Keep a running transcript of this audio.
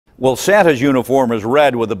Well, Santa's uniform is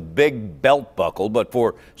red with a big belt buckle, but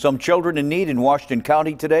for some children in need in Washington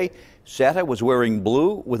County today, Santa was wearing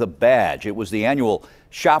blue with a badge. It was the annual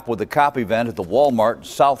Shop with a Cop event at the Walmart in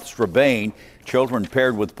South Strabane. Children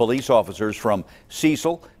paired with police officers from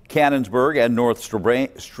Cecil, Canonsburg, and North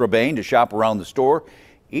Strabane to shop around the store.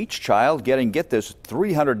 Each child getting, get this,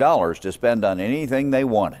 $300 to spend on anything they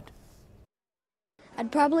wanted.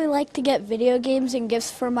 I'd probably like to get video games and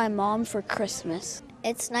gifts for my mom for Christmas.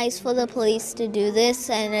 It's nice for the police to do this,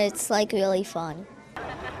 and it's like really fun.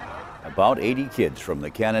 About 80 kids from the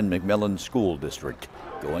Cannon-McMillan School District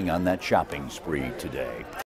going on that shopping spree today.